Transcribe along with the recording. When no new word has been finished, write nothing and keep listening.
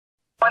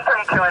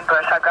132 in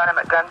Bush. I've got him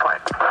at gunpoint.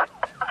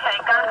 Okay,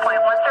 gunpoint.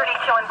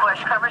 132 in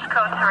Bush. Covers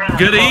code 3.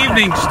 Good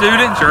evening,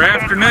 students, or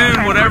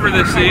afternoon, whatever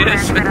this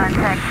is.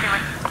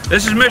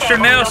 This is Mr.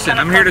 Nelson.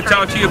 I'm here to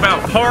talk to you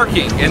about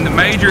parking and the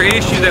major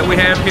issue that we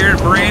have here at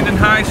Brandon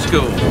High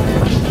School.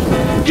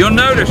 You'll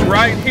notice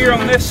right here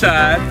on this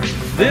side,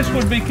 this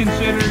would be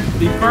considered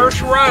the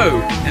first row,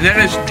 and that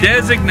is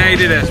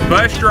designated as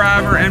bus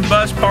driver and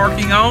bus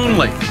parking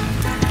only.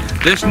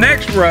 This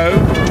next row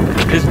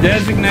is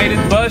designated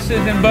buses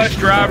and bus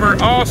driver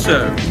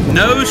also.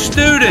 No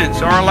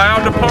students are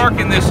allowed to park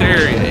in this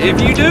area.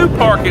 If you do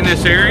park in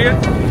this area,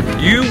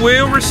 you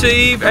will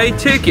receive a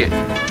ticket.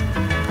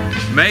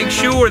 Make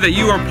sure that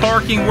you are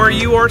parking where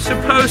you are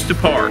supposed to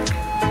park.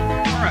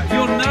 Alright,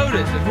 you'll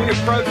notice as we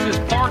approach this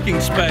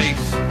parking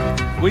space,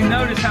 we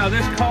notice how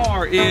this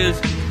car is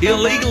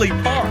illegally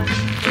parked.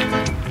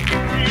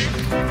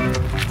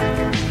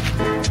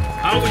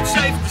 I would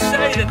safe to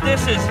say that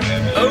this is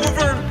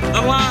over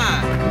the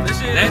line.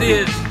 That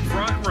is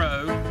front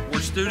row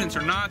where students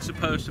are not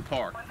supposed to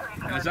park.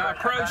 And as I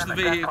approach the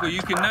vehicle,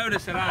 you can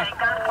notice that I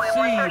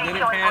see that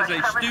it has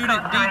a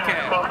student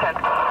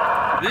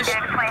decal. This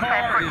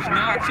car is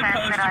not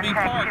supposed to be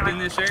parked in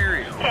this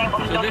area.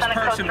 So this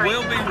person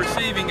will be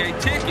receiving a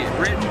ticket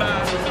written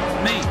by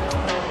me.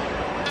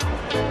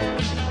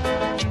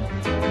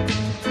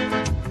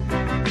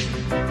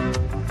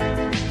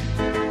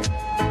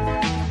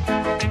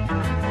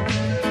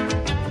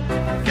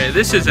 Okay,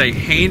 this is a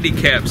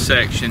handicap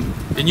section,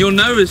 and you'll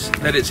notice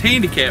that it's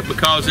handicapped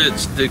because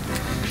it's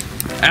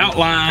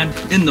outlined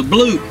in the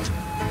blue.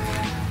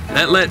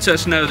 That lets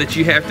us know that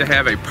you have to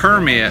have a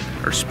permit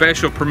or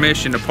special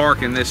permission to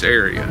park in this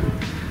area.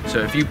 So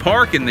if you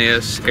park in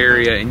this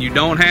area and you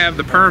don't have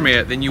the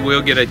permit, then you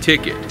will get a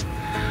ticket.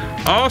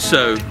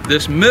 Also,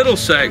 this middle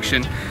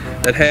section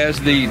that has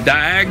the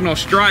diagonal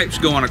stripes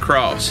going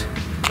across,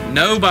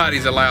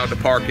 nobody's allowed to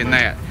park in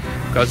that,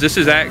 because this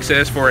is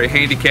access for a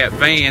handicapped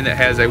van that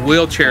has a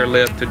wheelchair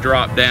lift to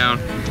drop down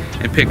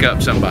and pick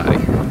up somebody,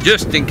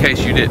 just in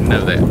case you didn't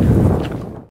know that.